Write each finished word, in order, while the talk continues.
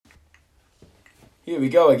Here we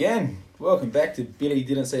go again. Welcome back to Billy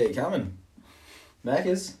Didn't See It Coming.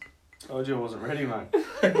 Maccas? Told you I wasn't ready, mate.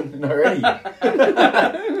 Not ready.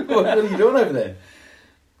 What are you doing over there?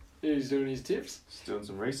 Yeah, he's doing his tips. Just doing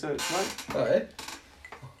some research, mate. Oh, yeah?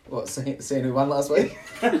 What, seeing who won last week?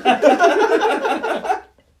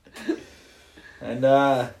 And,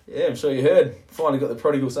 yeah, I'm sure you heard. Finally got the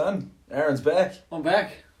prodigal son. Aaron's back. I'm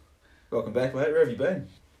back. Welcome back, mate. Where have you been?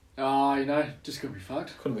 Just gonna be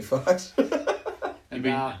fucked. Couldn't be fucked. And,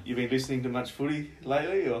 You been listening to much footy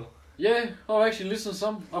lately, or? yeah, I've actually listened to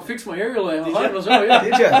some. I fixed my aerial at Did home you? as well, yeah.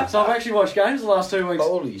 Did ya? So I've actually watched games the last 2 weeks.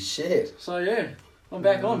 Holy shit. So yeah, I'm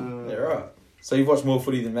back on. Yeah, right. So you've watched more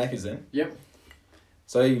footy than Maccas then? Yep.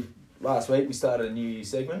 So last week we started a new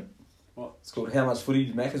segment. What? It's called How Much Footy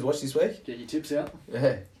Did Maccas Watch This Week? Get your tips out.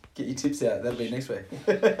 Yeah. Get your tips out. That'll be next week.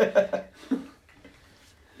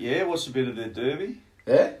 Yeah, watched a bit of the Derby.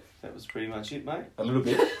 Yeah? That was pretty much it, mate. A little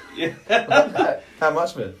bit. Yeah. How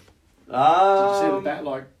much of it? Did you see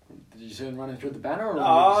the did you see them running through the banner? Or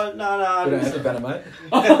Oh, We no. don't have a banner, mate.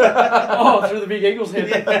 oh, through the big Eagles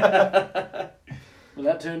head. Well,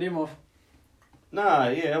 that turned him off. No,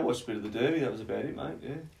 yeah, I watched a bit of the Derby. That was about it, mate.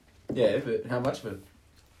 Yeah. Yeah, but how much of it?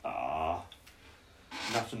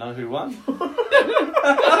 Enough to know who won.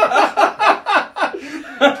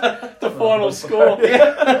 The final score.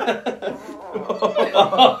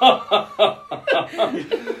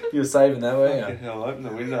 You were saving that, weren't Okay, you? I'll open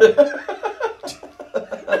the window.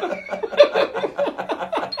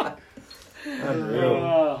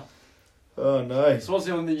 Unreal. Oh, no. So what's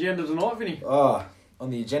on the agenda tonight, Vinny? Oh, on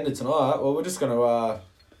the agenda tonight, well, we're just going to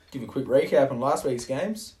give a quick recap on last week's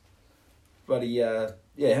games. But, yeah,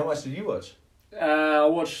 how much did you watch? I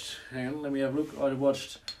watched. Hang on, let me have a look. I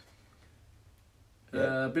watched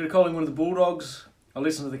a bit of Collingwood with the Bulldogs. I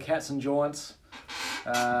listened to the Cats and Giants,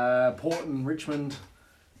 Port and Richmond,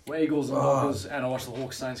 Eagles and Dockers, and I watched the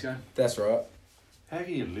Hawks Saints game. That's right. How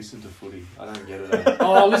can you listen to footy? I don't get it.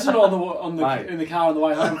 Oh, I listened Mate. in the car on the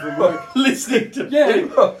way home from work. Listening to Yeah,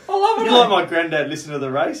 footy. I love it. You're like my granddad listening to the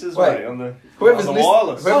races, Wait. mate, on the Whoever's, on the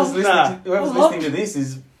wireless. whoever's listening, Nah. whoever's I love listening to this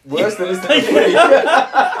is worse than listening to footy.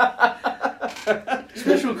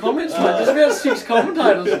 Special comments, mate. There's about 6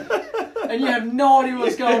 commentators, and you have no idea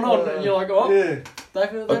what's going on, and you're like, oh, Yeah.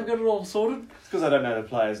 they've got it all sorted. It's because I don't know the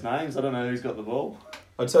players' names. I don't know who's got the ball.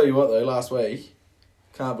 I'll tell you what, though, last week,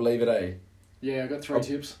 can't believe it, eh? Yeah, I got 3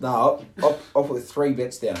 tips. No, I'll put 3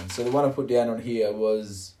 bets down. So the one I put down on here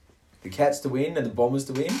was the Cats to win and the Bombers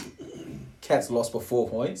to win. Cats lost by 4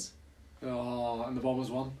 points. Oh, and the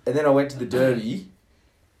Bombers won. And then I went to the Derby.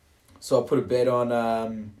 So I put a bet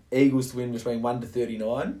on Eagles to win between 1 to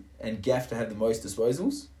 39 and Gaff to have the most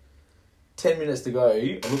disposals. 10 minutes to go,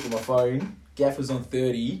 I looked at my phone. Gaff was on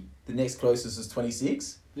 30. The next closest was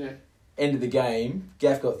 26. Yeah. End of the game,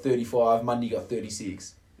 Gaff got 35, Mundy got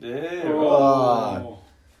 36. Yeah, right. Oh.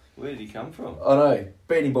 Where did he come from? I know,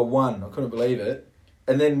 beat him by 1. I couldn't believe it.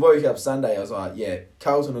 And then woke up Sunday, I was like, yeah,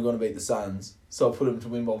 Carlton are going to beat the Suns. So I put them to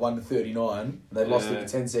win by 1 to 39. And they lost it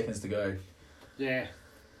with 10 seconds to go. Yeah.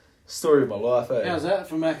 Story of my life, eh? How's that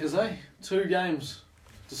for Maccas, eh? 2 games.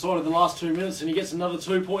 Decided the last 2 minutes and he gets another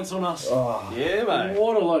 2 points on us. Oh. Yeah, mate.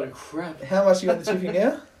 What a load of crap. How much you got the tipping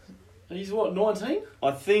now? He's what, 19?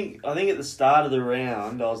 I think at the start of the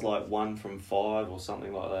round I was like 1 from 5 or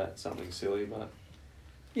something like that, something silly, but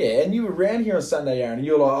Yeah, and you were around here on Sunday, Aaron, and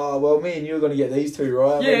you were like, oh, well, me and you are going to get these 2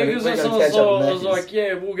 right. Yeah, We're because going I to catch up with was Maccas. like,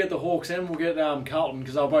 yeah, we'll get the Hawks and we'll get Carlton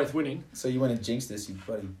because they were both winning. So you went and jinxed us, you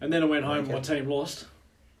buddy. And then I went home Okay. and my team lost.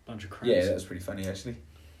 Bunch of crap. Yeah, that was pretty funny, actually.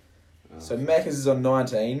 So Maccas is on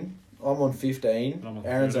 19, I'm on 15, I'm on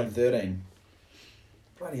Aaron's on 13.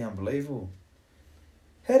 Bloody unbelievable.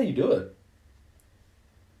 How do you do it?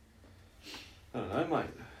 I don't know, mate.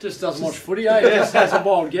 Just doesn't watch footy, eh? Just has a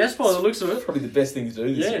wild guess by the looks of it. Probably the best thing to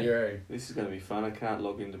do this Yeah. year, This is going to be fun. I can't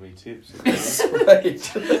log into me tips. eh? Right.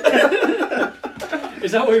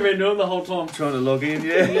 Is that what you've been doing the whole time? Trying to log in,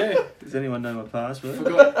 yeah. Yeah. Does anyone know my password?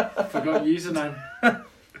 Forgot username.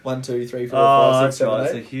 1, 2, 3, 4, Oh, 5, 6, that's 7, right.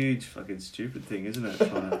 It's 8. a huge fucking stupid thing, isn't it?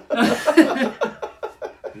 Trying to...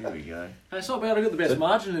 Here we go. Hey, it's not bad. I got the best So-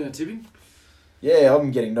 margin in the tipping. Yeah, I'm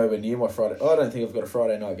getting nowhere near my Friday. I don't think I've got a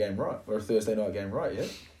Friday night game right, or a Thursday night game right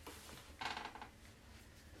yet.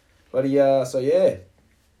 But so yeah.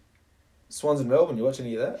 Swans and Melbourne, you watch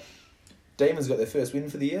any of that? Demons got their first win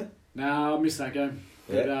for the year. Nah, I missed that game.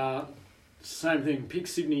 Yeah. But same thing. Pick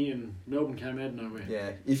Sydney and Melbourne came out of nowhere.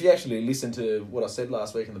 Yeah. If you actually listen to what I said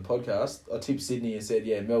last week in the podcast, I tipped Sydney and said,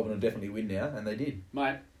 yeah, Melbourne will definitely win now, and they did.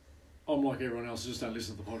 Mate, I'm like everyone else. Just don't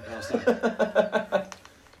listen to the podcast. Eh?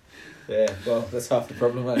 Yeah, well, that's half the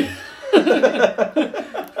problem, eh?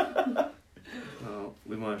 Oh,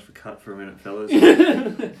 we might have to cut for a minute, fellas.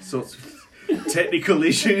 Sorts of technical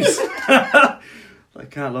issues. I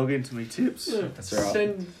can't log into my tips. That's all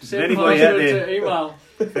right. Send anybody out password there- to email.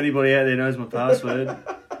 If anybody out there knows my password,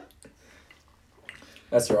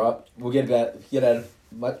 That's all right. We'll get as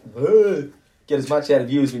much out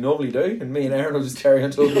of you as we normally do, and me and Aaron will just carry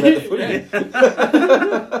on talking about the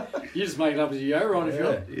footy. You just make it up as you go, Ron, if you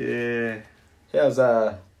want. yeah. How's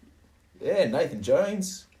Nathan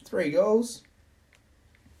Jones, 3 goals.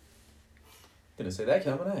 Didn't see that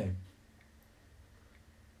coming, eh?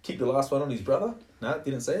 Kicked the last one on his brother. No,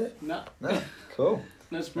 didn't see it. No. No, cool.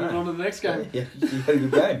 Let's move on to the next game. Yeah, you had a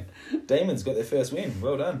good game. Demons got their first win.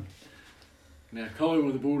 Well done. Now,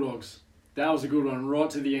 Collingwood with the Bulldogs. That was a good one, right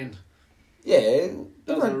to the end. Yeah,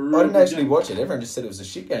 That was a everyone, real I didn't good actually game. watch it. Everyone just said it was a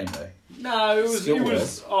shit game though. No, it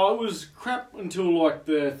Skill-wise. was crap until like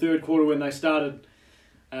the third quarter when they started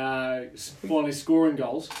finally scoring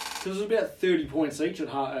goals. Because it was about 30 points each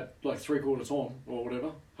at like 3/4 time or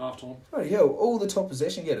whatever, half time. Bloody hell, all the top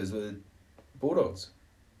possession getters were Bulldogs.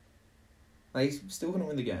 They still couldn't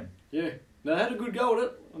win the game. Yeah, they had a good go at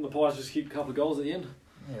it, and the Pies just kicked a couple of goals at the end.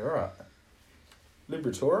 Yeah, right.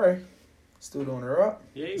 Liberatore, still doing alright.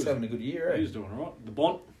 Yeah, He's having a good year, he eh? was doing all right. The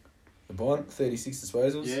Bont, The Bont, 36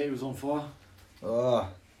 disposals. yeah, he was on fire. Oh,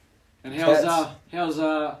 And Cats. how's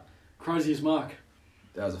Crozier's mark?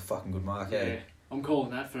 that was a fucking good mark, Yeah, eh? I'm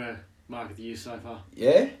calling that for mark of the year so far.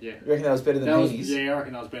 Yeah? Yeah. You reckon that was better than That was, Heaney's? yeah, I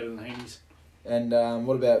reckon that was better than Heaney's. And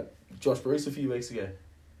what about Josh Bruce a few weeks ago?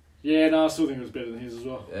 Yeah, no, I still think it was better than his as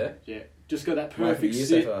well. Yeah? Yeah, just got that Mark of the perfect year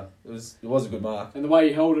sit. so far. It was a good mark. And the way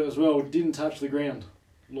he held it as well, didn't touch the ground.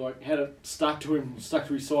 Like, had it stuck to him, stuck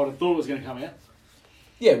to his side. I thought it was going to come out.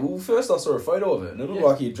 Yeah, well, first I saw a photo of it, and it looked Yeah.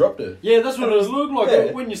 like he had dropped it. Yeah, that's what it looked like.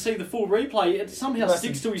 Yeah. When you see the full replay, it somehow Must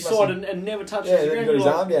sticks have- to his must side have- and never touches Yeah, the then he ground. got his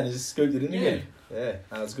You're arm down and just scooped it in Yeah. again. Yeah,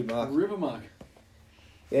 that was a good mark. like, river mark.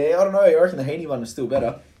 Yeah, I don't know. I reckon the Heaney one was still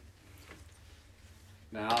better.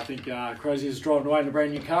 No, I think Crozier's driving away in a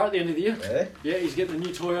brand new car at the end of the year. Yeah? Yeah, he's getting a new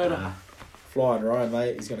Toyota. Nah. Flying Ryan,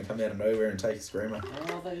 mate. He's going to come out of nowhere and take a screamer.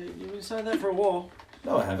 Oh, you've been saying that for a while.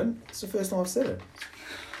 No, I haven't. It's the first time I've said it.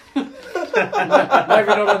 Maybe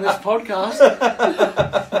not on this podcast.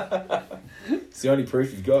 It's the only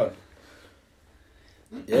proof you've got.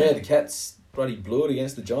 Yeah, the Cats bloody blew it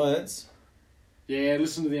against the Giants. Yeah,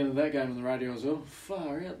 listen to the end of that game on the radio as well.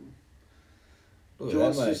 Far out. Look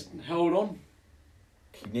Giants at that, mate. just held on.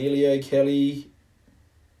 Cornelio, Kelly,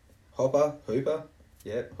 Hooper,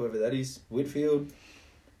 yeah, whoever that is, Whitfield,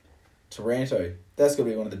 Taranto. That's got to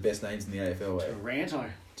be one of the best names in the AFL, eh? Taranto.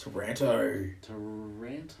 Taranto.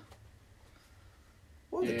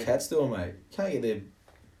 What are Yeah. the Cats doing, mate? Can't get their...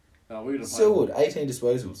 Oh, we're going to play Selwood, 18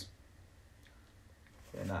 disposals.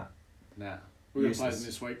 Yeah, nah. Nah. We're going to play them Useless.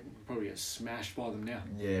 this week. We'll probably get smashed by them now.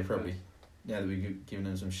 Yeah, probably. Now that we've given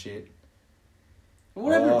them some shit. And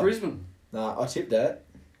what happened Oh. to Brisbane? Nah, I tipped that.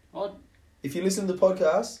 I, If you listen to the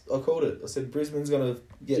podcast, I called it. I said Brisbane's going to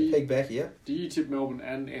get Do you- pegged back here. do you tip Melbourne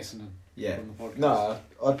and Essendon Yeah. on the podcast? No,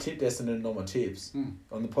 I tipped Essendon on my tips. Hmm.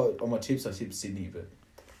 On my tips, I tipped Sydney, but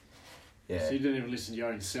yeah, So you didn't even listen to your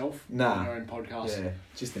own self? Nah. On your own podcast? yeah,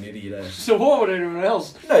 just an idiot. Eh? So what would anyone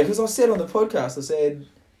else? No, because I said on the podcast, I said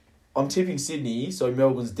I'm tipping Sydney, so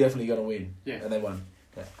Melbourne's definitely going to win. Yeah. And they won.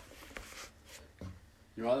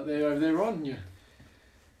 You're right there over there, Ron. You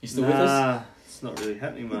Still with us? Nah, it's not really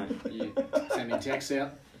happening, mate. you sending texts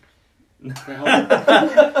out. For help.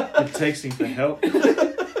 I'm texting for help.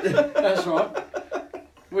 That's right.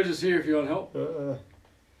 We're just here if you want help.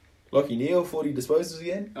 Lockie Neal, 40 disposals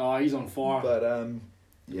again. Oh, he's on fire. But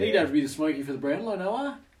yeah, He'd have to be the smoky for the Brownlow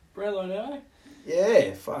now, Brownlow now.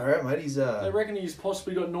 yeah, far out, mate. He's They reckon he's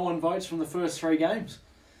possibly got 9 votes from the first 3 games.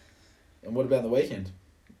 And what about the weekend?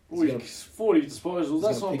 Ooh, he's 40 disposals. He's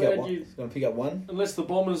That's gonna not pick up bad. one. He's going to pick up one. Unless the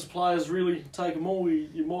Bombers players really take them all,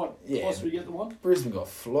 you might Yeah. possibly get the one. Brisbane got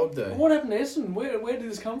flogged though. What happened to Essendon? Where did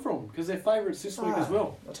this come from? Because they're favourites this week as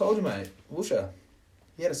well. I told you, mate. Woosha.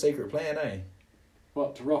 He had a secret plan, eh?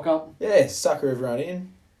 What, to rock up? Yeah, sucker everyone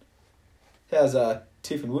in. How's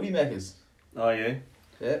Tiff and Woody Mackers? Oh, yeah.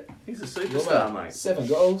 Yeah. He's a Your superstar, mate. 7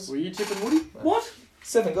 goals. Were you tipping Woody? What?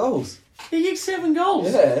 7 goals. He kicked 7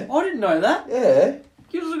 goals? Yeah. I didn't know that. Yeah.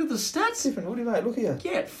 You just look at the stats. Tiff and Woody, mate. Look here.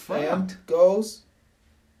 Get fucked. And goals.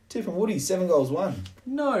 Tiff and Woody, 7 goals, 1.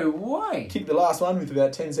 No way. Kicked the last one with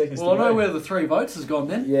about 10 seconds Well, I to go. know where the 3 votes has gone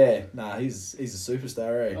then. Yeah. Nah, he's a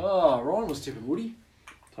superstar, eh? Oh, Ryan was tipping Woody.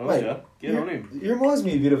 Told Mate, ya. Get on him. He reminds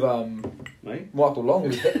me a bit of Me? Michael Long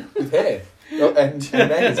with hair. Oh, and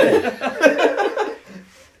Mackers hair.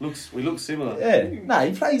 We look similar. Yeah. Nah,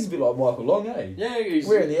 he plays a bit like Michael Long, eh? Yeah, he's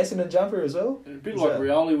Wearing the Essendon jumper as well. a bit Is like that-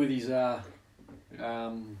 Rioli with his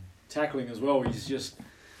tackling as well. He's just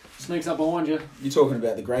sneaks up behind you. You're talking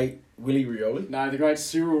about the great Willie Rioli? No, the great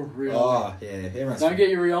Cyril Rioli. Oh, yeah. Everyone's Don't get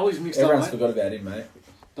your Riolis mixed everyone's up, mate. forgot about him, mate.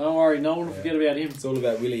 Don't worry, no one will forget about him. It's all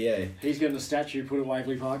about Willie, yeah. He's getting a statue put at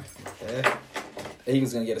Waverley Park. Yeah.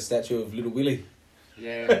 Eagles going to get a statue of Little Willie.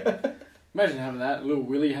 Yeah. Imagine having that, little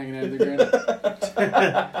Willie hanging out in the ground.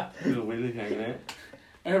 Little Willie hanging out.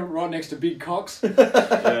 And right next to Big Cox.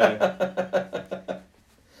 Yeah.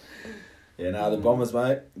 Yeah, no, the Bombers,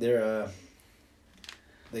 mate, they're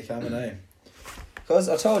coming, eh? Because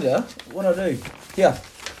I told you, what I do. Here,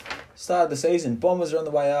 start of the season, Bombers are on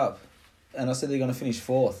the way up. And I said they're going to finish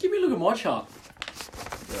 4th. Give me a look at my chart.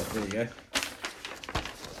 Yeah, there you go.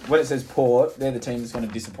 When it says Port, they're the team that's going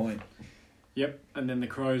to disappoint. Yep, and then the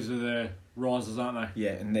Crows are the risers, aren't they?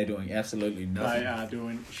 Yeah, and they're doing absolutely nothing. They are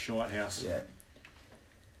doing shite house. Yeah.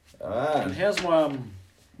 And Ah, how's my I'm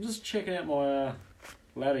just checking out my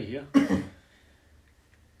ladder here.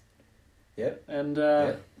 Yep. And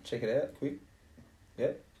Yep. Check it out, quick.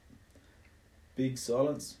 Yep. Big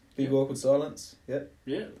silence. Big awkward silence. Yep.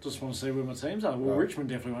 yeah, just want to see where my teams are. Well, Right. Richmond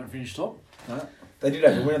definitely won't finish top. No. They did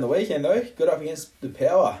have a win on the weekend though. Got up against the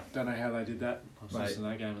Power. Don't know how they did that. I was Mate. listening to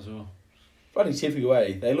that game as well. Bloody typical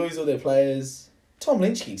way. They lose all their players. Tom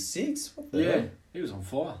Lynch kicked 6. What the Yeah, hell? he was on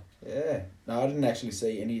fire. Yeah. No, I didn't actually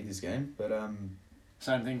see any of this game, but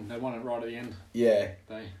Same thing, they won it right at the end. yeah,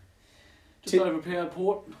 They just Tip- overpowered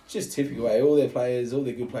Port. just typical way. All their players, all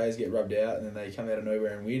their good players get rubbed out, and then they come out of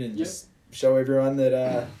nowhere and win, and Yep. just show everyone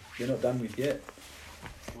that they're not done with yet.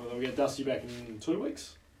 Well, they'll get Dusty back in 2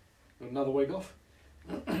 weeks. Got another week off.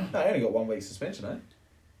 No, he only got 1 week suspension, eh?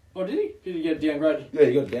 Oh, did he? Did he get downgraded? Yeah,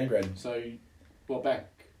 he got downgraded. So, what, back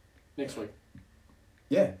next week?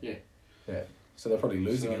 Yeah. Yeah. Yeah. So they're probably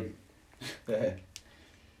losing So- him. Yeah.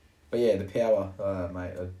 But yeah, the Power,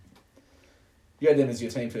 mate. You had them as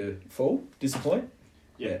your team to fall, disappoint.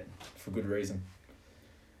 Yeah. For good reason.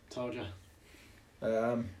 Told you.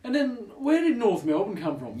 Um, And then, where did North Melbourne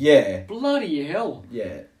come from? yeah. Bloody hell.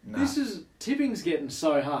 Yeah. Nah. This is... Tipping's getting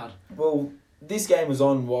so hard. Well, this game was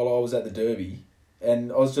on while I was at the Derby,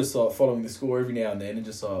 and I was just like following the score every now and then, and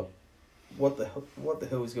just like, what the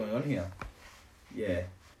hell is going on here? Yeah.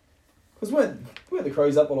 Because weren't the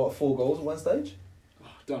Crows up by like 4 goals at one stage? Oh,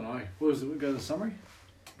 don't know. What was it? Go to the summary?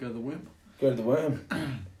 Go to the Wimp? Go to the Worm.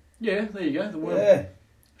 Yeah, there you go. The Wimp Yeah.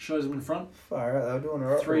 shows them in front. Far out, they were doing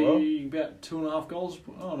alright for a while. About 2.5 goals.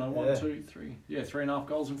 Oh no, one, Yeah. 2, 3. Yeah, 3.5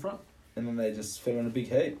 goals in front. And then they just fell in a big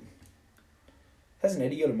heap. Hasn't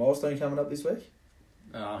Eddie got a milestone coming up this week?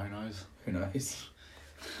 Ah, who knows? Who knows?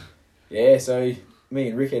 Yeah, so me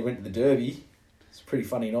and Rickhead went to the Derby. It's a pretty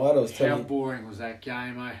funny night. I was How telling you. boring was that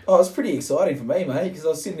game, eh? Oh, it was pretty exciting for me, mate, because I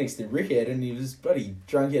was sitting next to Rickhead and he was bloody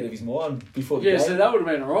drunk out of his mind before the Yeah, game. so that would have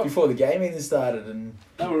been alright. Before the game even started, and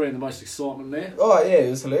That would have been the most excitement there. oh yeah, it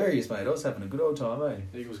was hilarious, mate. I was having a good old time,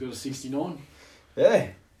 eh? Eagles got a 69. Yeah,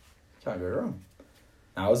 can't go wrong.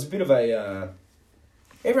 No, it was a bit of a.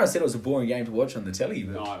 Everyone said it was a boring game to watch on the telly,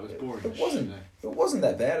 but No, it was boring. It wasn't. It wasn't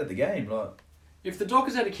that bad at the game. Like If the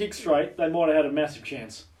Dockers had a kick straight, they might have had a massive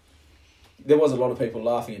chance. there was a lot of people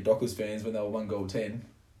laughing at Dockers fans when they were 1-10.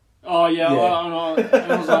 Oh, yeah. Yeah.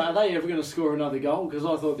 I was like, are they ever going to score another goal? Because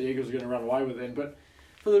I thought the Eagles were going to run away with them. But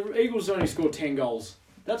for the Eagles to only score 10 goals,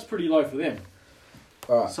 that's pretty low for them.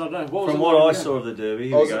 All right. So I don't know. What was From it what like I again? saw of the Derby, I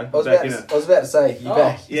here was, we go. I was Back about in to, it. I was about to say, you're Oh.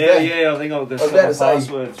 back. He's Yeah, back. yeah, I think I'll just I was set about my to say-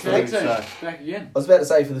 password through. Back, So. back again. I was about to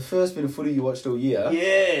say, for the first bit of footy you watched all year,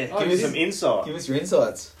 Yeah, Oh, give give us us- some insight. give us your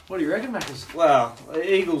insights. What do you reckon, Mackers? Well,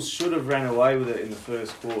 the Eagles should have ran away with it in the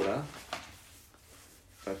first quarter.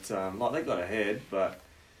 But, they got ahead, but,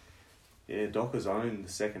 yeah, Dockers owned the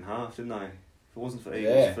second half, didn't they? If it wasn't for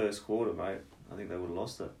Eagles' Yeah. first quarter, mate, I think they would have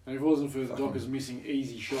lost it. And if it wasn't for the Fucking- Dockers missing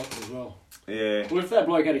easy shots as well. Yeah. Well, if that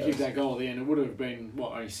bloke had Yes. kicked that goal at the end, it would have been,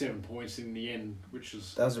 only 7 points in the end, which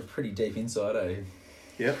is... That was a pretty deep insight, eh?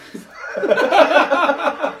 Yep.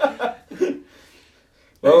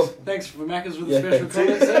 Well, Thanks for Mackers with the Yeah. special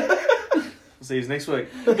comments there. See you next week.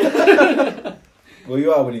 well,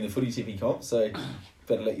 you are winning the footy tipping comp, so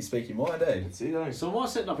better let you speak your mind, eh? See you later. So am I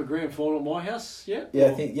setting up a grand final at my house yet? Yeah, I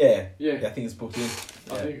Or- think Yeah, I think it's booked in. I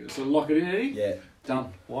Yeah, think so. Lock it in, Eddie. yeah.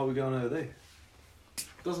 Done. Why are we going over there?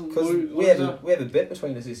 Doesn't Because lose. we have a bet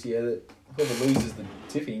between us this year that whoever loses the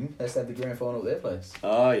tipping has to have the grand final at their place.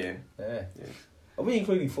 Oh, yeah. Yeah. Yeah. Are we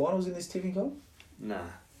including finals in this tipping comp? Nah.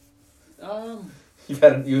 You've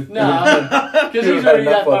had you. Nah, because You've he's had already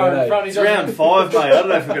enough that far by in then, front. It's He doesn't- round 5, mate. I don't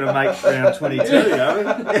know if we're going to make round 22, are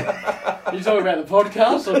we? You talking about the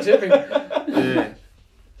podcast or tipping?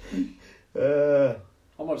 Yeah.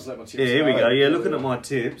 I might just let my tips Yeah, here we go. go. Yeah, looking at my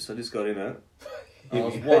tips, I just got in it. I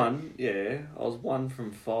was 1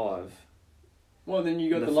 from 5. Well, then you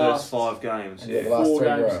got in the the last first 5 games. Yeah, the last 4 3,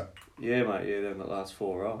 games. right? Yeah, mate. Yeah, they're in the last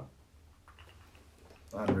 4, right?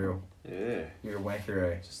 Unreal. Yeah. You're a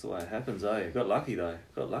wanker, eh? Just the way it happens, eh? Got lucky though.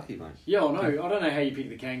 Got lucky, mate. Yeah, I know. I don't know how you pick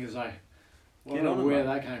the Kangas, eh? I Get don't know on 'em, where mate.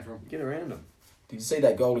 that came from. Get around them. Did you see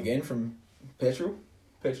that goal again from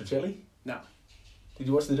Petrocelli? No. Did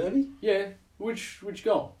you watch the derby? Yeah. Which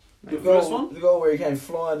goal? The goal, first one? The goal where he came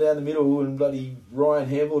flying down the middle and bloody Ryan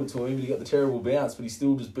handballed it to him, but he got the terrible bounce, but he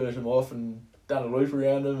still just burnt him off and done a loop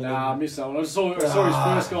around him. And Nah, I then... missed that one. I saw his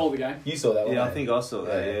first goal of the game. You saw that one, Yeah, I mate? think I saw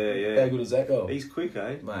that. Yeah, How yeah. good was that goal? He's quick,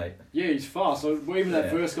 eh? Mate. Yeah, he's fast. So even that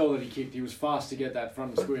Yeah. first goal that he kicked, he was fast to get that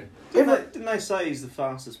front and square. Didn't they say he's the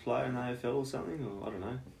fastest player in AFL or something? Or I don't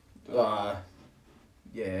know.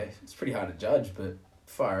 Yeah, it's pretty hard to judge, but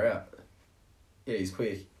far out. Yeah, he's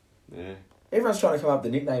quick. Yeah. Everyone's trying to come up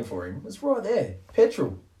with the nickname for him. It's right there.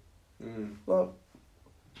 Petrol. Like,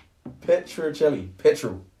 Petrocelli.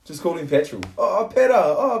 Petrol. Just call him Petrol. Oh,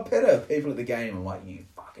 Petter. People at the game are like, you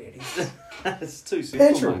fucking idiot. It's too simple,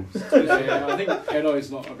 Petrol. mate. Yeah, I think Pedo is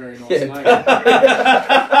not a very nice Yeah. name. I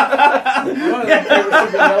don't think people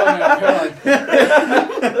should be yelling at Pedo.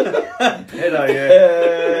 Pedo, yeah.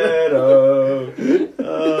 Pedo.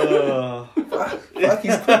 Oh. Fuck,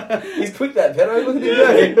 he's quick, that Pedo. Look at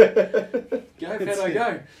him go. Go, Pedo,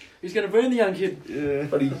 go. He's going to burn the young kid. Yeah.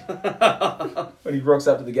 When he rocks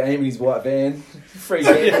up to the game in his white van, free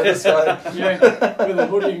hand on the side. Yeah, with a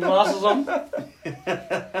hoodie and glasses on.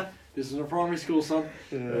 This is a primary school, son.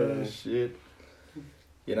 Oh, shit.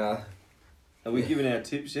 You know, Are we giving our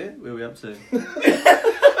tips yet? Where are we up to?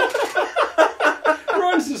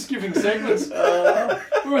 Ryan's just skipping segments.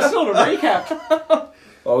 We're still on a recap.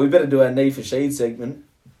 oh, we better do our need for Sheed segment.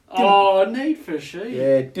 Oh, need for sheep.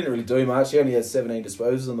 Yeah, didn't really do much. He only had 17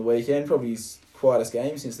 disposals on the weekend. Probably his quietest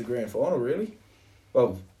game since the grand final, really.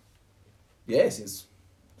 Well, yeah, since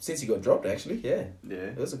he got dropped, actually. Yeah, Yeah.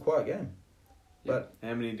 it was a quiet game. But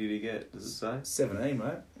How many did he get? Does it say? 17,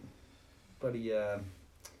 mate. Bloody,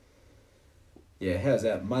 yeah, how's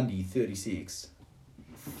that? Monday, 36.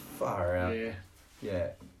 Far out. Yeah. Yeah.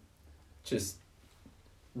 Just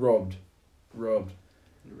robbed. You're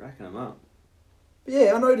racking them up. But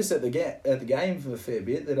yeah, I noticed at the game for a fair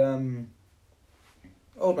bit that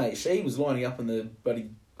old mate Shee was lining up on the bloody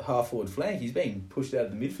half forward flank. He's being pushed out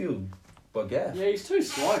of the midfield by Gaff. Yeah, he's too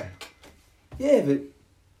slow. Yeah, but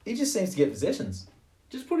he just seems to get possessions.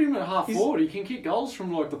 Just put him at half He's- forward. He can kick goals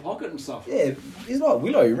from like the pocket and stuff. Yeah, he's like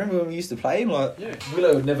Willow. Remember when we used to play him? Like Yeah.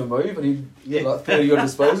 Willow would never move, and he'd get like 30 odd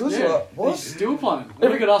disposals. Yeah. Like what? He's still playing.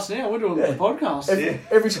 Look at us now. We're doing Yeah. the podcast.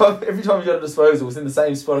 Every time we got a disposal, it was in the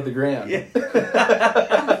same spot of the ground. Yeah.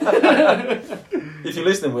 If you're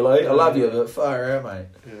listening, Willow, I love you, but far out, mate.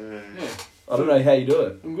 Yeah. I don't know how you do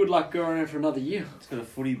it. And good luck going around for another year. It's got a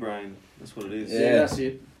footy brain. That's what it is. Yeah. That's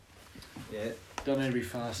it. Yeah. Don't need to be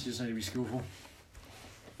fast. You just need to be skillful.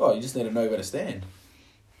 Oh, you just need to know where to stand.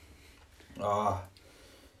 Ah,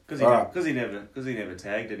 Because Alright. he never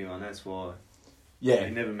tagged anyone. That's why. yeah,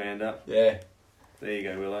 He never manned up. yeah. There you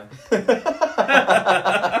go, Willow.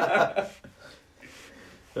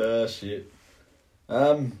 Oh shit.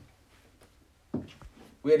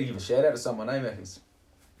 We had to give a shout out to someone, eh, Mackers?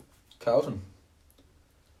 Carlton.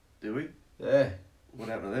 Do we? Yeah. What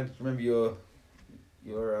happened to them? Remember your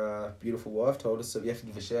beautiful wife told us that we have to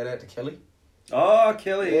give a shout out to Kelly. Oh,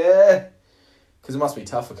 Kelly. Yeah. Because it must be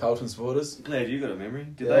tough for Carlton supporters. Glad you got a memory.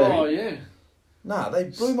 Did Yeah. they? Oh, yeah. Nah, they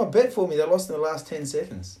blew my bet for me. They lost in the last 10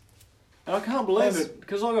 seconds. And I can't believe That's- it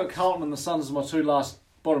because I got Carlton and the Suns as my two last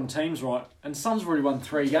bottom teams, right? And Suns have already won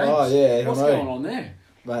 3 games. Oh, yeah, I What's know. going on there?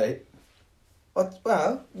 Mate.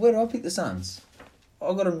 Well, where did I pick the Suns? I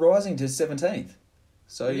got them rising to 17th.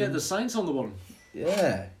 So Yeah, the Saints on the bottom.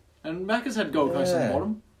 yeah. And Macca's had Gold Coast on the Yeah.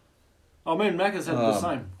 bottom. I mean, Macca's had the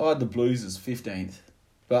same. I had the Blues as 15th.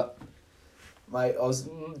 But, mate, I was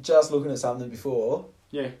just looking at something before.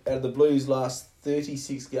 Yeah. Out of the Blues' last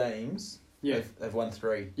 36 games, Yeah. they've won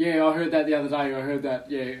 3. Yeah, I heard that the other day. I heard that,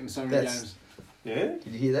 yeah, in so many That's- games. Yeah? Did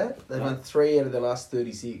you hear that? They've No. won 3 out of their last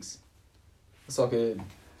 36. It's like a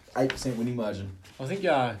 8% winning margin. I think,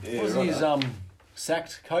 Yeah, wasn't his right.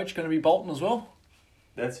 sacked coach going to be Bolton as well?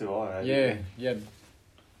 That's who I had. Yeah. Yeah,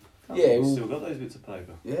 You well- still got those bits of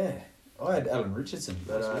paper. Yeah. I had Alan Richardson,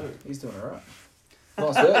 but Nice work. he's doing alright.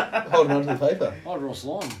 Nice work. Holding on to the paper. I had Ross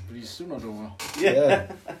Lyon, but he's still not doing well.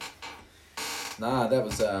 Yeah. Nah, that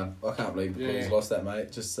was I can't believe the Blues Yeah. lost that,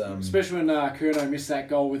 mate. Just Especially when Curnow missed that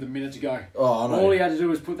goal with a minute to go. oh, I know. All he had to do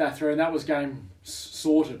was put that through, and that was game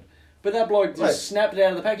sorted. But that bloke just Mate. snapped it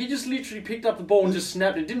out of the pack. He just literally picked up the ball and just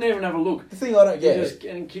snapped it. Didn't even have a look. The thing I don't He get just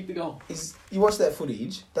and kicked the goal. is you watch that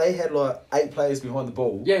footage. They had like 8 players behind the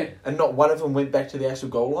ball, Yeah. and not one of them went back to the actual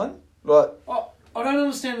goal line. Like, Oh, I don't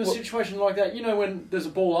understand a situation like that. You know, when there's a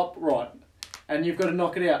ball up, right, and you've got to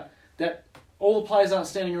knock it out, that all the players aren't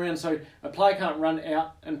standing around, so a player can't run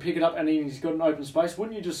out and pick it up and he's got an open space.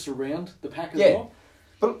 Wouldn't you just surround the pack as well?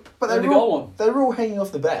 But And the goal line. they were all hanging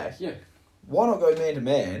off the back. Yeah. Why not go man to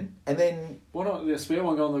man and then... Why not the spare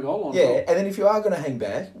one go on the goal line? Yeah, and then if you are going to hang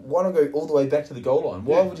back, why not go all the way back to the goal line?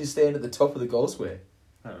 Why would you stand at the top of the goal square?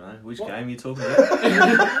 I don't know. Which game are you talking about?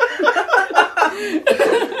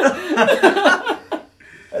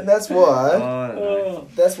 And that's why... I don't know.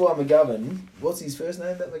 That's why McGovern... What's his first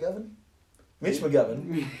name, that McGovern? Mitch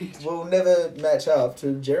McGovern will never match up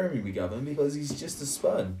to Jeremy McGovern because he's just a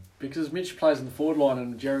spun. Because Mitch plays in the forward line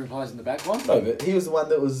and Jeremy plays in the back line? No, but he was the one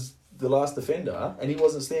that was the last defender and he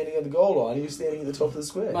wasn't standing at the goal line, he was standing at the top of the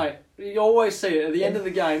square. Mate, you always see it. At the end of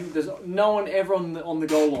the game, there's no one ever on the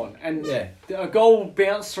goal line. And a goal will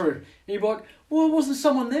bounce through. And you're like, well, wasn't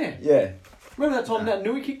someone there? Yeah. Remember that time that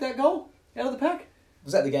Nui kicked that goal out of the pack?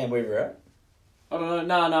 Was that the game we were at? I don't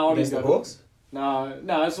know. No, I Against didn't the go. Hawks? No,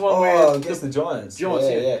 it's the one where... against the Giants. Giants,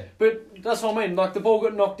 yeah. But that's what I mean. Like, the ball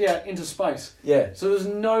got knocked out into space. Yeah. So there's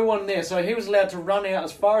no one there. So he was allowed to run out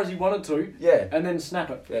as far as he wanted to. Yeah. And then snap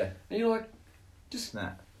it. Yeah. And you're like, just...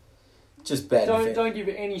 Nah. Just bad Don't give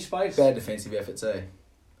it any space. Bad defensive efforts, eh?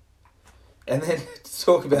 And then, to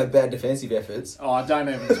talk about bad defensive efforts... Oh, don't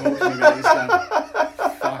even talk to me about this game.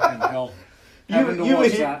 Fucking hell. Having to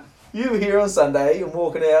watch that. You were here on Sunday and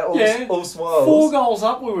walking out all smiles. 4 goals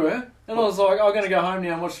up we were. And I was like, I'm going to go home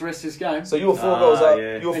now and watch the rest of this game. So you were 4 goals up.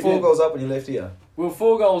 Yeah. You were 4 goals up when you left here. We were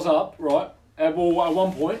 4 goals up, right? At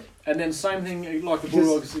one point. And then same thing like the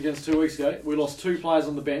Bulldogs against 2 weeks ago. We lost 2 players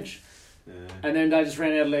on the bench. Yeah. And then they just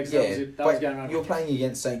ran out of legs. That was it. That was game over. You were playing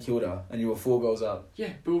against St Kilda and you were 4 goals up.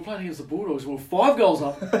 Yeah, but we were playing against the Bulldogs. We were 5 goals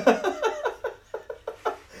up.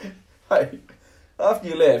 Hey, after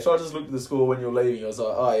you left, I just looked at the score when you were leaving. I was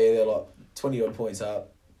like, oh yeah, they're like 20 odd points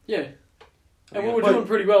up. Yeah. And we were doing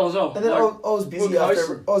pretty well as well. And then like, I was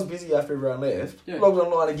busy after everyone left. Yeah. Logged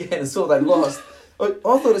online again and saw they lost. I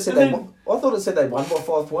thought it said they won by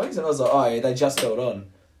 5 points, and I was like, oh yeah, they just held on.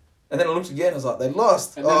 And then I looked again, I was like, they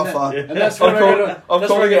lost. And Fuck. And that's when I got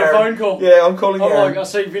a phone call. Yeah, I'm calling I'm Aaron. like, I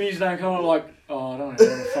see Vinny's name coming, I'm like, oh, I don't know,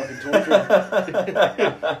 want to fucking talk to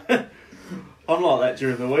him. I'm like that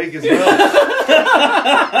during the week as well.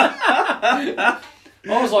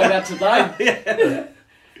 I was like that today.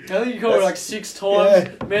 I think you called me like 6 times,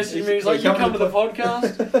 messaging me, he's like, you come to the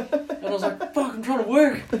podcast? And I was like, fuck, I'm trying to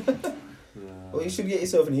work. Well, you should get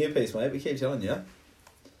yourself an earpiece, mate. We keep telling you.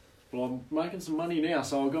 Well, I'm making some money now,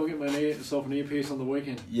 so I'll go get myself an earpiece on the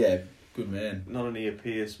weekend. Yeah, good man. Not an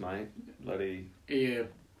earpiece, mate. Bloody... Yeah,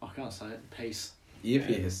 I can't say it. Peace.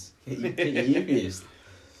 Earpiece. Get your earpiece.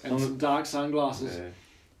 And some dark sunglasses. Yeah.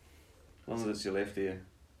 As long as it's your left ear.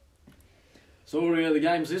 So what are the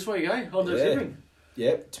games this week, eh? I'll do shipping.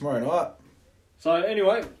 Yep, tomorrow night. So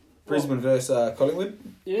anyway... Brisbane versus Collingwood.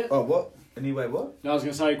 Yeah. Oh, what? Anyway, what? No, I was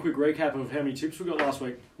going to say a quick recap of how many tips we got last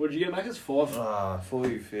week. What did you get, Macca's? 5?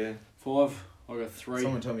 5, yeah. 5. I got 3.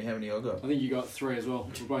 Someone tell me how many I got. I think you got 3 as well.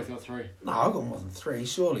 We both got 3. No, I got more than 3,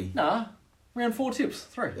 surely. Nah, around 4 tips.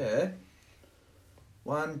 3. Yeah.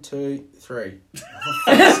 1, 2, 3.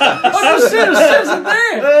 I just said it says it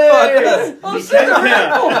there. I said it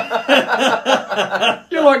right.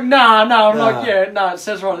 You're like, nah. I'm like, yeah, it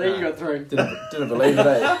says right there. You got 3. Didn't believe it,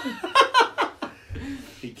 eh?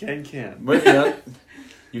 He can count. Moving on.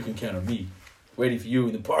 You can count on me. Waiting for you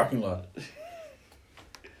in the parking lot.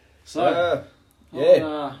 So,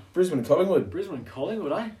 Brisbane and Collingwood. Brisbane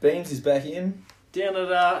Collingwood, eh? Beams is back in. Down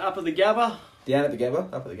at up at the Gabba. Down at the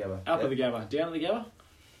Gabba. Up at the Gabba. Up at the Gabba. Down at the Gabba.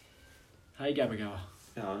 Hey, Gabba Gabba.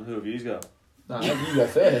 Oh, who have you got? No, you go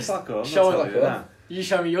first. Fuck off. Show I'm not it telling you that. You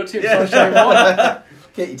show me your tips, I'll show you mine.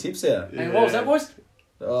 Get your tips out. And what was that, boys?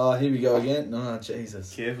 Oh, here we go again. Oh,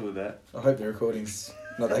 Jesus. Careful with that. I hope the recording's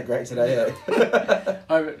not that great today,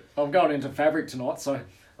 eh? I'm going into fabric tonight, so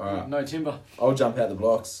Alright. no timber. I'll jump out the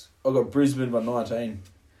blocks. I've got Brisbane by 19.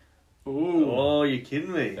 Ooh. Oh, you're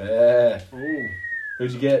kidding me. Yeah. Ooh.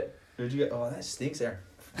 Who'd you get? Oh, that stinks, Aaron.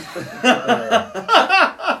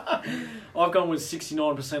 I've gone with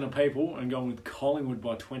 69% of people and gone with Collingwood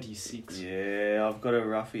by 26. Yeah, I've got a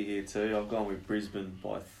roughie here too. I've gone with Brisbane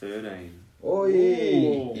by 13. Oh,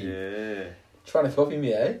 Ooh. Yeah. Trying to copy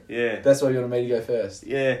me, eh? Yeah. That's why you wanted me to go first.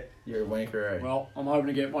 Yeah. You're a wanker, eh? Well, I'm hoping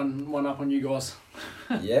to get one up on you guys.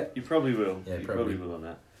 Yep. You probably will. Yeah, you probably. probably will on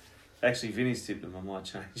that. Actually, Vinny's tipped them. I might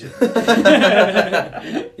change it.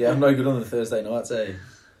 Yeah, I'm no good on the Thursday nights, eh?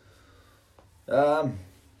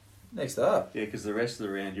 Next up. Yeah, because the rest of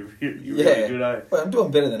the round, you're really good, eh? Wait, I'm doing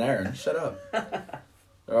better than Aaron. Shut up.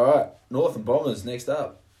 Alright, North and Bombers next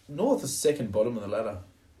up. North is second bottom of the ladder.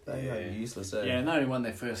 They are useless, eh? Yeah, and they only won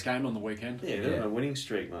their first game on the weekend. Yeah, they're on a winning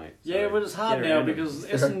streak, mate. Yeah, but it's hard get now around it. because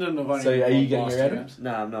Essendon have only So are you won getting last around two it? games.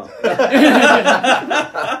 No, I'm not.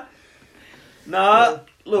 Nah,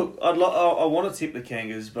 look, I want to tip the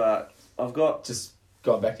Kangas, but I've got Just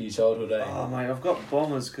going back to your childhood, eh? oh mate, I've got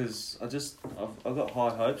Bombers because I've got high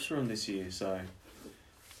hopes for them this year, so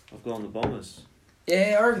I've gone the Bombers.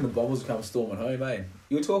 Yeah, I reckon the Bombers will come storming home, eh?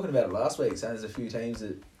 You were talking about it last week, saying there's a few teams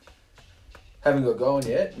that haven't got going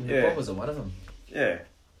yet, and the Yeah. Bombers are one of them. Yeah,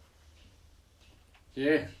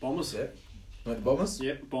 Yeah, Bombers. Yep. Like the Bombers?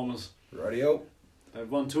 Yep, Bombers. Radio. They've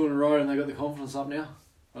won 2 in a row and they've got the confidence up now.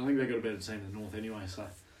 I think they've got a better team than North anyway, so.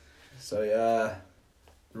 So, the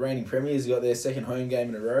reigning premiers got their second home game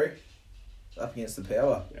in a row, up against the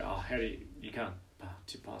Power. Oh, how do you can't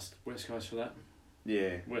tip past West Coast for that.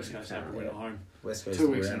 yeah. West Coast haven't win at home. West Coast 2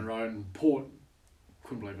 all weeks in a round. row, and Port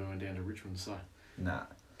couldn't believe they went down to Richmond, so Nah.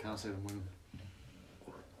 can't see them winning.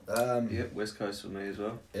 Yep, West Coast for me as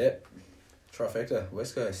well. Yep. Trifecta,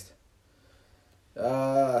 West Coast.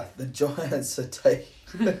 The Giants are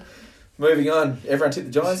moving on. Everyone tipped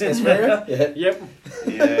the Giants against Freo? Yeah. Yep,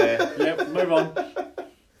 Yeah. yep, move on.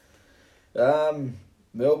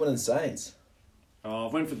 Melbourne and Saints. Oh,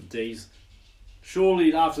 I went for the D's.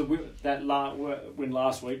 Surely after that win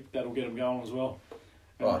last week, that'll get them going as well.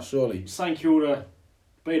 Oh, surely. St Kilda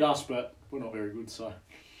beat us, but we're not very good, so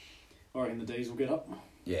I reckon the D's will get up.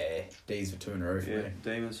 Yeah, D's for 2 in a row for Yeah, me.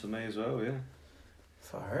 Demons for me as well. Yeah.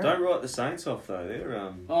 Far out. Don't write the Saints off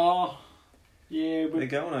though. Oh, yeah, but They're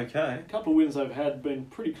going okay. a couple of wins they've had been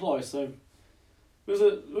pretty close. So, who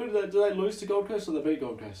did they lose to Gold Coast or they beat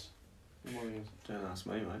Gold Coast? In one of the games? Don't ask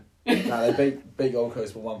me, mate. No, they beat Gold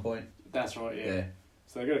Coast by 1 point. That's right, yeah. Yeah.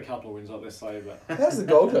 So they've got a couple of wins up their sleeve, but How's the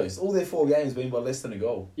Gold Coast? All their 4 games been by less than a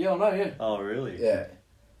goal. yeah, I know, yeah. Oh really? Yeah.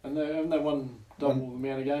 And haven't they won double the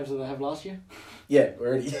amount of games that they have last year? Yeah,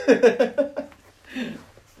 already.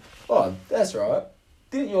 Oh, that's right.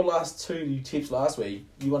 Didn't your last 2 tips last week,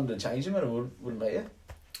 you wanted to change them and it wouldn't let you?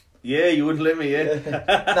 Yeah, you wouldn't let me. Yeah.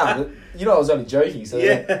 No, but you know I was only joking, so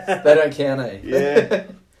Yeah. they don't count, eh? Yeah.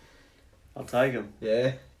 I'll take them.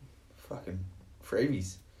 Yeah. Fucking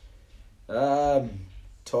freebies.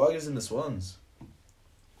 Tigers and the Swans.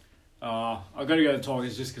 I've got to go to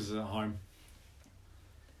Tigers just because it's at home.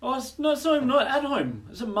 Oh, it's not even not at home.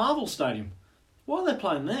 It's at Marvel Stadium. Why are they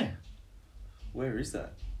playing there? Where is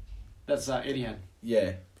that? That's Etihad.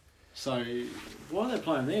 Yeah. So, why are they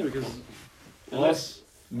playing there? Because unless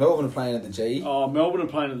Melbourne are playing at the G. Melbourne are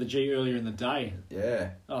playing at the G earlier in the day.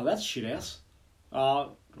 Yeah. Oh, that's shit house. I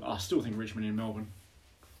still think Richmond and Melbourne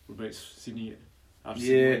would beat Sydney after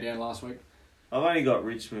Sydney went down last week. I've only got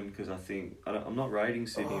Richmond because I'm not rating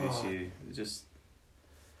Sydney this year. It's just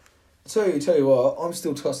Tell you what, I'm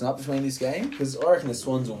still tossing up between this game because I reckon the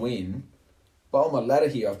Swans will win. But on my ladder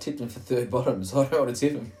here, I've tipped them for third bottom, so I don't want to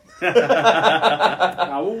tip them.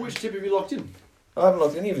 Well, which tip have you locked in? I haven't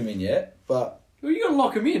locked any of them in yet, but Well, you got to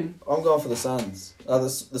lock them in. I'm going for the Suns. The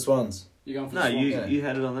Swans. You're going for no. the Swans. Yeah. You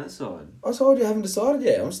had it on that side. I told you I haven't decided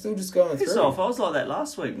yet. I'm still just going Piss through. off! I was like that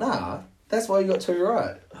last week. mate. Nah, that's why you got 2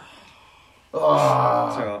 right. It's Oh.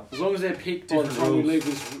 alright. As long as they're picked by the Different time we rules. leave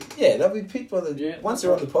this. Yeah, they'll be picked by the... Yeah, once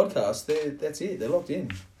they're on the podcast, that's it. They're locked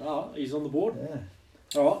in. Oh, he's on the board.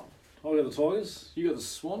 Yeah. All right. I got the Tigers. You got the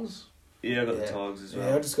Swans. Yeah, I got Yeah. the Tigers as Yeah,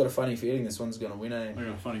 well. I've just got a funny feeling this one's going to win, eh? I got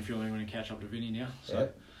a funny feeling we're going to catch up to Vinny now. So Yeah.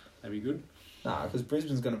 that'd be good. Nah, because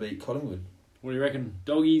Brisbane's going to beat Collingwood. What do you reckon?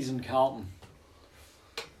 Doggies and Carlton.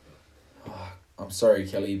 Oh, I'm sorry,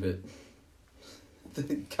 Kelly, but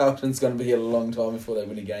Carlton's going to be a long time before they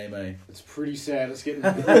win a game, eh? It's pretty sad. It's getting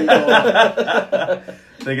pretty long.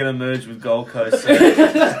 They're going to merge with Gold Coast. And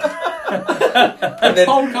then,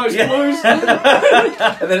 Gold Coast Blues. and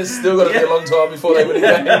then it's still got to be a long time before they win a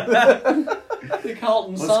game. The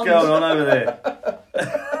Carlton What's Suns. going on over there?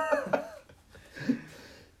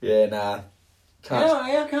 Yeah, nah. Can't.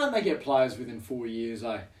 How can't they get players within 4 years,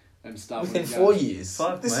 eh? And start Within winning 4 games? years.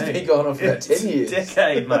 Fuck This me. has been going on for about 10 years. It's a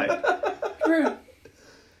decade, mate. True.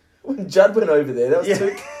 When Judd went over there, that was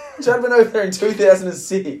Yeah. Judd went over there in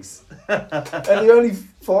 2006. And the only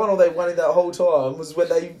final they won in that whole time was when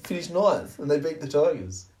they finished 9th and they beat the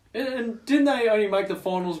Tigers. And didn't they only make the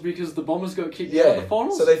finals because the Bombers got kicked out Yeah, of the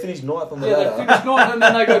finals? so they finished 9th on the yeah, they ladder. finished 9th and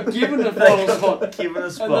then they got given the final spot. Given a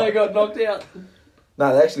And spot. they got knocked out.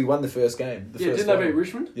 No, they actually won the first game. The Yeah, first didn't they beat final.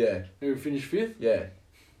 Richmond? Yeah, Who finished 5th? yeah.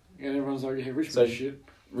 And everyone's like, yeah, Richmond's So- shit.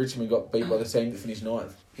 Richmond got beat by the team that finished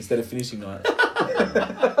 9th instead of finishing 9th.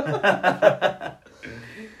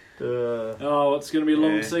 Oh, it's going to be a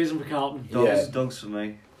long Yeah. season for Carlton. Yeah. Dogs for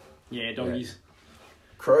me. Yeah, doggies.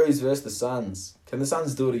 Crows versus the Suns. Can the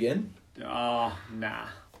Suns do it again? Ah, nah.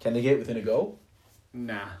 Can they get within a goal?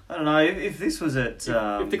 Nah. I don't know, if this was at...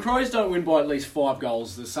 If the Crows don't win by at least 5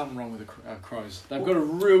 goals, there's something wrong with the Crows. They've got a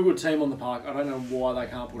real good team on the park. I don't know why they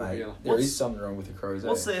can't put it Mate, together. there is something wrong with the Crows.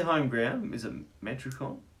 What's their home ground? Is it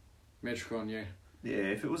Metricon? Metricon, yeah. Yeah,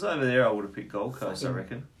 if it was over there, I would have picked Gold Coast, I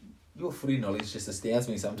reckon. Your footy knowledge just astounds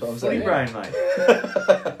me sometimes. Footy eh? brain, mate.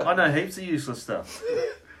 I know heaps of useless stuff.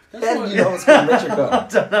 How do you know what's called I Metricon?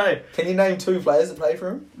 don't know. Can you name 2 players that play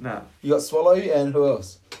for him? No. You got Swallow and who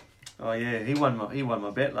else? Oh yeah, he won my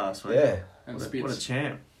bet last week. Yeah. And What Spitz. a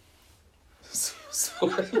champ.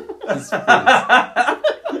 Swallow.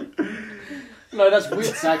 No, that's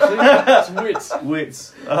Wits, actually. That's Wits.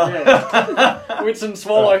 Wits. Yeah. Wits and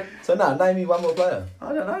Swallow. So name me one more player.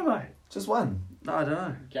 I don't know, mate. Just one. No, I don't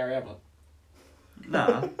know. Gary Ablett.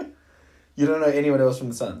 Nah. You don't know anyone else from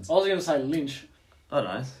the Suns. I was going to say Lynch. I don't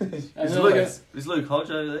know. And Is then, I was Luke, gonna, is Luke Hodge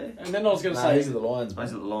over there? and then I was going to Nah, say... these are the Lions. Oh,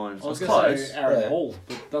 he's Mate. at the Lions. I was It's going to close. say Aaron Yeah. Hall,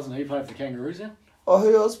 but doesn't he play for the Kangaroos now? Oh,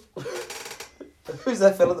 who else? Who's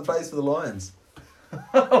that fella that plays for the Lions?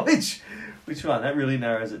 Which one? That really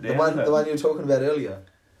narrows it down. The one, doesn't the one you were talking about earlier.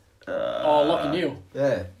 it? Oh, Lockie Neal.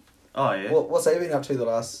 Yeah. Oh yeah. What's he been up to the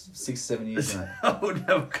last 6-7 years, mate? I wouldn't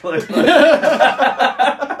have a clue.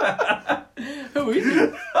 Who is he?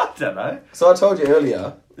 I don't know. So I told you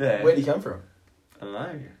earlier. Yeah. Where'd he come from? I don't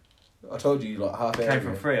know. I told you like half hour Came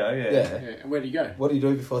ago. from Freo, yeah. Yeah. Yeah, and where did he go? What did he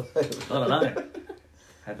do before that? I don't know.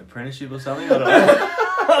 Had an apprenticeship or something. I don't know.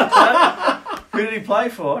 I don't know. Who did he play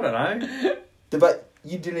for? I don't know. But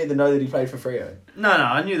you didn't even know that he played for Freo. No,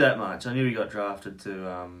 I knew that much. I knew he got drafted to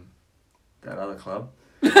that other club.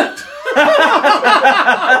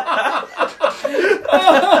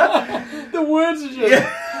 The words are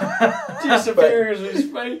just disappearing as we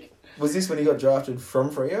speak. Was this when he got drafted from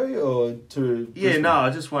Freo or to? Yeah, Brisbane? no, I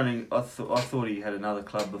was just wondering. I thought he had another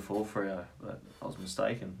club before Freo, but I was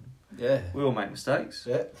mistaken. Yeah. We all make mistakes.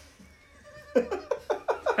 Yeah.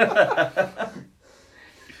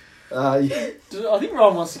 Yeah. I think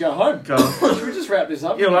Ryan wants to go home. Go on. Should we just wrap this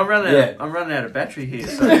up? Yeah, well, I'm running. Yeah. I'm running out of battery here.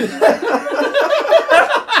 So let's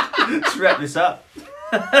wrap this up.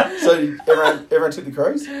 So everyone took the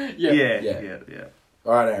Crows? Yeah.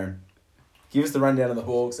 All right, Aaron. Give us the rundown of the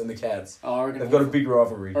Hawks and the Cats. Oh, I reckon They've got a big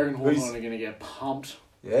rivalry. I reckon Who's- Hawthorn are going to get pumped.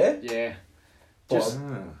 Yeah? Yeah. By, Just,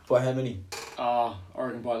 by how many? I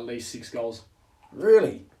reckon by at least 6 goals.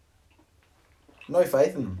 Really? No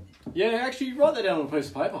faith in them. Yeah, actually, write that down on a piece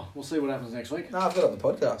of paper. We'll see what happens next week. No, I've got it on the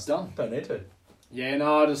podcast. Done. Don't need to. Yeah,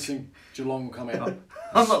 no, I just think Geelong will come out.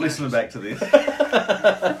 I'm not listening back to this.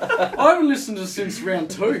 I haven't listened to since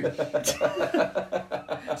round 2.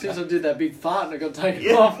 Since I did that big fart and I got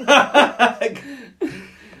taken off.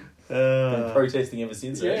 Been protesting ever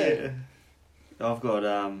since. Yeah. eh? I've got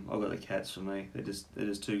the Cats for me. They're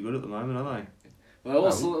just too good at the moment, aren't Well,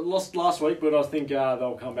 they lost last week, but I think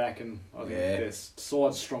they'll come back and I think Yeah. their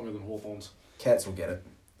side's stronger than Hawthorn's. Cats will get it.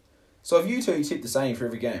 So have you two tipped the same for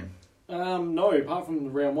every game? No, apart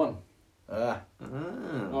from round 1. Ah. they?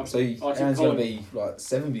 Ah. So I think Aaron's going to Colin- be like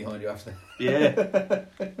 7 behind you after that. Yeah.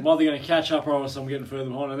 I'm either going to catch up or else I'm getting further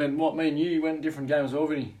behind. And then what, me and you went different games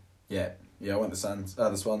over, didn't you? Yeah, I went the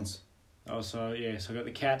Swans. Oh, so I got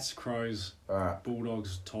the Cats, Crows, All right.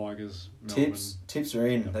 Bulldogs, Tigers, Melbourne. Tips are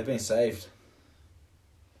in. They've been saved.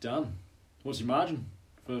 Done. What's your margin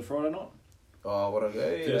for the Friday night? Oh, what I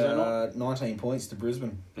Thursday go? night? 19 points to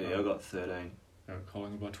Brisbane. Yeah, I got 13.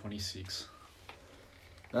 Collingwood by 26.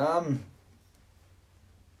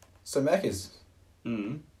 So Maccas,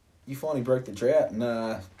 Mm. you finally broke the drought and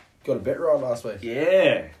got a bet right last week.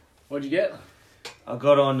 Yeah. What'd you get? I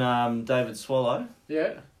got on David Swallow.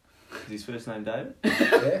 Yeah. Is his first name David?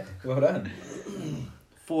 Yeah, well done.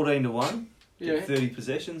 14-1. Yeah. 30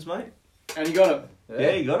 possessions, mate. And you got it.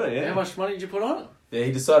 Yeah, you got it, yeah. How much money did you put on it? Yeah,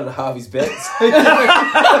 he decided to halve his bets. Put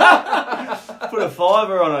a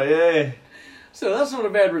fiver on it, yeah. So that's not a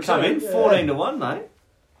bad return. Come in, 14-1, mate.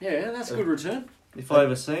 Yeah, that's a good return. If I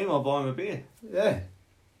ever see him, I'll buy him a beer. Yeah.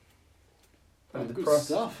 Oh, the good price,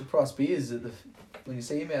 stuff. The price beers at when you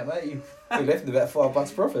see him out, mate, you left with about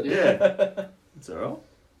 $5 profit. Yeah. It's alright.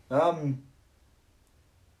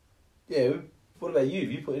 Yeah. What about you?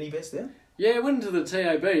 Have you put any bets down? Yeah, I went into the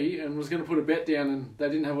TAB and was going to put a bet down and they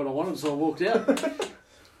didn't have what I wanted, so I walked out.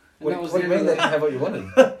 What do you mean they didn't have what you wanted?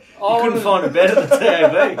 You couldn't find a bet at the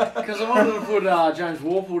TAB. Because I wanted to put James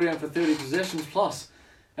Warple down for 30 possessions plus.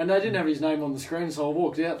 And they didn't have his name on the screen, so I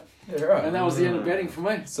walked out. Yeah, right. And that was the end of betting for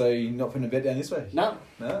me. So you're not putting a bet down this week? No.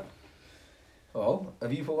 No. Oh,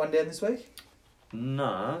 have you put one down this week?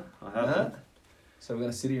 No, I haven't. No? So we're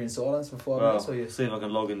going to sit here in silence for 5 Well, minutes or you? see if I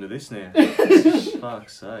can log into this now.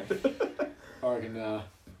 Fuck's sake. I reckon, I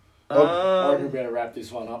Um, reckon we better wrap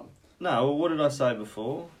this one up. No, well, what did I say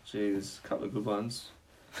before? Gee, there's a couple of good ones.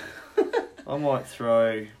 I might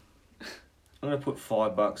throw... I'm going to put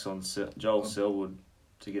 $5 on Joel Selwood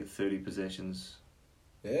to get 30 possessions.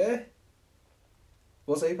 Yeah?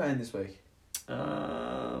 What's he paying this week?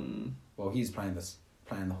 Oh, Well, he's playing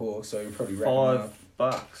the Hawks, so you're probably racking up.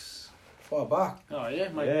 $5. $5. Oh yeah,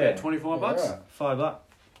 make Yeah. about 25 bucks. Yeah, $5.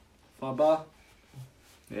 $5.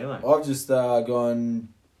 Yeah, mate. I've just gone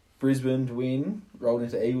Brisbane to win, rolled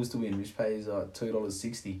into Eagles to win, which pays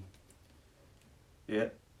 $2.60. Yeah.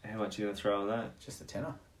 How much are you going to throw on that? Just a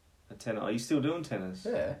tenner. A tenner. Are you still doing tenors?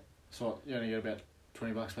 Yeah. So you only get about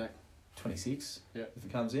 $20 back. 26. Yeah. If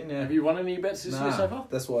it comes in, yeah. Have you won any bets this year so far?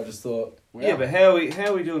 That's why I just thought. Wow. Yeah, but how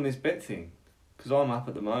are we doing this bet thing? Because I'm up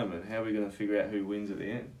at the moment. How are we going to figure out who wins at the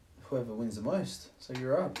end? Whoever wins the most. So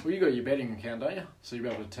you're up. Well, you got your betting account, don't you? So you'll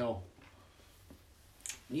be able to tell.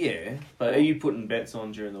 Yeah, but are you putting bets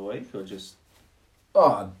on during the week or just...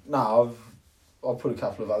 Oh, no, I've put a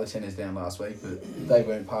couple of other tenors down last week, but they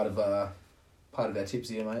weren't part of our tips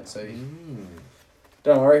here, mate. So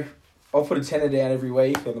don't worry. I'll put a tenner down every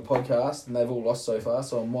week on the podcast, and they've all lost so far,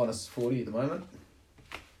 so I'm minus 40 at the moment.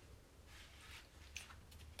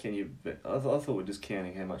 Can you... I thought we're just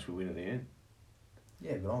counting how much we win at the end.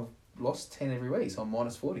 Yeah, but I've lost 10 every week, so I'm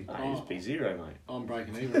minus 40. Oh, just be zero, mate. I'm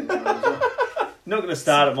breaking even. At the moment as well. You're not going to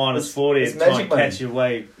start at minus It's 40 it's and try and magic money. catch your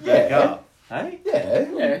way back Yeah. up. Hey? Yeah.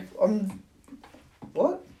 Yeah. I'm...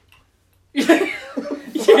 What? yeah.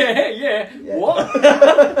 Yeah. What?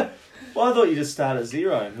 Well, I thought you just start at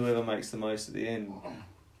zero and whoever makes the most at the end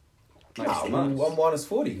makes the most. I'm minus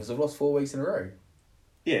 40 because I've lost 4 weeks in a row.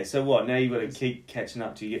 Yeah, so what? Now you've got to keep catching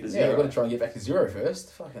up till you get to Yeah, zero. I've got to try and get back to zero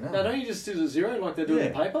first. Fucking hell. No, don't you just do the zero like they do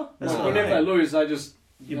in the Yeah. paper? That's No. what I Whenever mean. they lose, they just...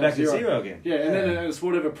 You're no, back at zero again. Yeah, and then Yeah. it's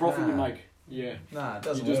whatever profit you Nah. make. Yeah. Nah, it You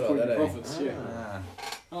doesn't just work put like your that, profits, eh? yeah.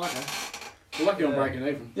 Nah. Oh, okay. You're lucky I'm Yeah. breaking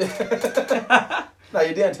even. Yeah. No,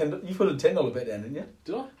 you're down $10. You put a $10 bet down, didn't you?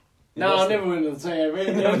 Did I? You No, lost I it. never went to the TAB.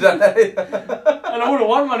 You never done that. And I would have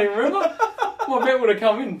won money, remember? My bet would have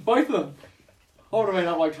come in, both of them. I would have been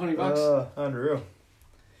up like $20. Unreal.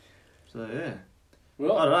 So, yeah.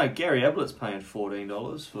 Well, I don't know. Gary Ablett's paying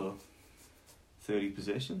 $14 for 30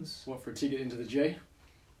 possessions. what, for a ticket into the G?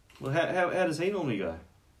 Well, how does he normally go?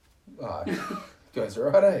 Oh, goes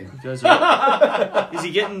right, eh? He goes around. Is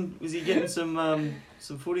he getting some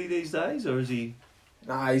footy these days, or is he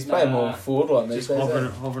Nah, he's playing Nah. more forward line these just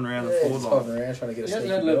days. hovering around the Yeah, forward just line? hovering around trying to get a He hasn't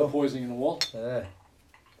sneaky had leather goal. poisoning in a while. Yeah,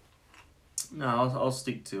 No, I'll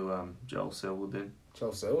stick to Joel Selwood then.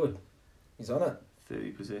 Joel Selwood. He's on it.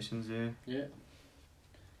 30 possessions, yeah. Yeah.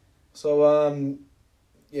 So,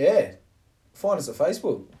 yeah. Find us at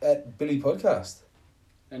Facebook at Billy Podcast.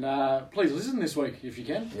 And please listen this week if you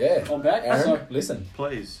can. Yeah. I'm back, Aaron, so listen.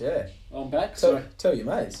 Please. Yeah. I'm back, Tell, so tell your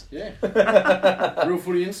mates. yeah. Real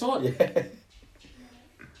footy insight. Yeah.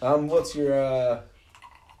 What's your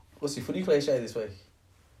footy cliche this week?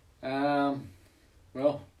 Well,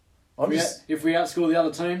 I'm just. if we outscore the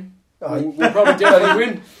other team, Oh, we'll probably definitely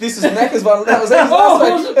win. This is Macca's one. That was his Oh,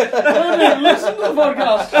 last was week. it? I didn't even listen to the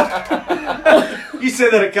podcast. You said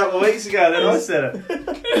that a couple of weeks ago, then I said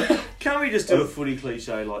it. Can't we just do a footy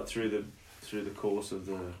cliche like through the course of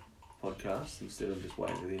the podcast instead of just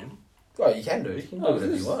waiting to the end? Oh, you can do. You can do Oh,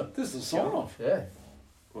 whatever you want. this is a sign off. Yeah.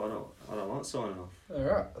 Well, I don't like signing off. All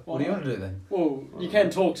right. What do you want to do then? Well, you can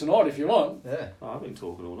talk tonight if you want. Yeah. Oh, I've been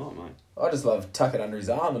talking all night, mate. I just love tuck it under his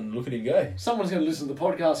arm and look at him go. Someone's going to listen to the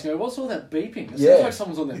podcast and go, what's all that beeping? It Yeah. sounds like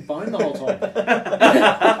someone's on their phone the whole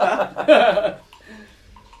time.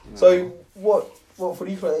 So, what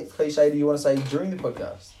footy cliche do you want to say during the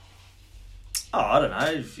podcast? Oh, I don't know.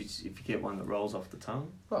 If you get one that rolls off the tongue,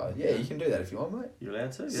 Oh, yeah, you can do that if you want, mate. you're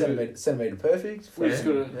allowed to. Yeah. Centimetre perfect. We're just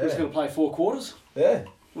Yeah. going to play 4 quarters. Yeah.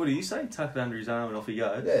 What do you say? Tuck it under his arm and off he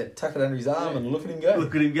goes. Yeah, tuck it under his arm and look at him go.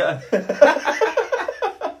 Look at him go.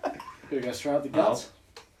 Going to go straight up the guts.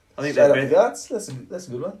 I think Straight up their the best. guts. That's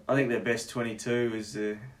a good one. I think their best 22 is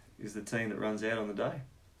the team that runs out on the day.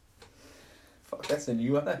 Fuck, that's a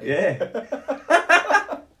new one, eh?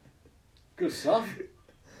 Yeah. Good stuff.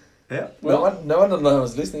 Yeah. Well, No one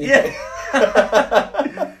was listening. Yeah.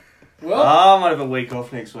 Well, I might have a week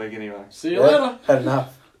off next week anyway. see you later. Had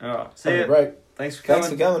enough. All right. Have See a you. break. Thanks for coming.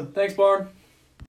 Thanks for coming. Thanks, Byron.